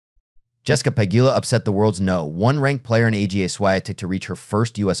Jessica Pegula upset the world's one-ranked player in AGA Swiatek to reach her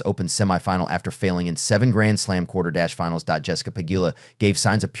first U.S. Open semifinal after failing in 7 Grand Slam quarter-dash finals. Jessica Pegula gave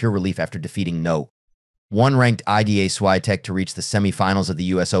signs of pure relief after defeating one-ranked IDA Swiatek to reach the semifinals of the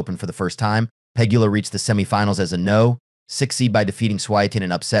U.S. Open for the first time. Pegula reached the semifinals as a 6 seed by defeating Swiatek in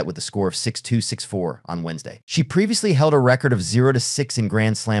an upset with a score of 6-2, 6-4 on Wednesday. She previously held a record of 0-6 in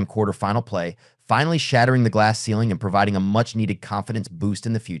Grand Slam quarterfinal play, finally shattering the glass ceiling and providing a much-needed confidence boost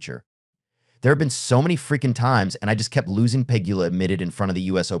in the future. There have been so many freaking times, and I just kept losing, Pegula admitted in front of the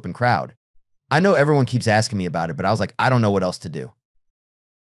U.S. Open crowd. I know everyone keeps asking me about it, but I was like, I don't know what else to do.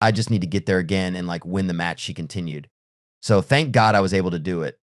 I just need to get there again and win the match, she continued. So thank God I was able to do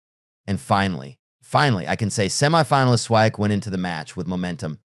it. And finally, I can say semifinalist Swiatek went into the match with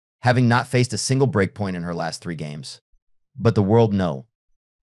momentum, having not faced a single break point in her last 3 games. But the world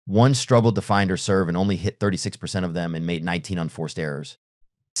one struggled to find her serve and only hit 36% of them and made 19 unforced errors.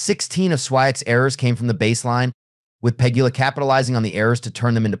 16 of Swiatek's errors came from the baseline, with Pegula capitalizing on the errors to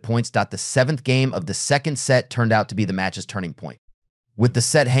turn them into points. The 7th game of the second set turned out to be the match's turning point. With the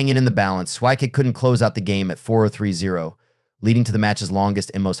set hanging in the balance, Swiatek couldn't close out the game at 4-3-0, leading to the match's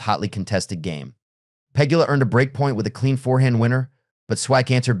longest and most hotly contested game. Pegula earned a break point with a clean forehand winner, but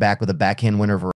Swiatek answered back with a backhand winner of her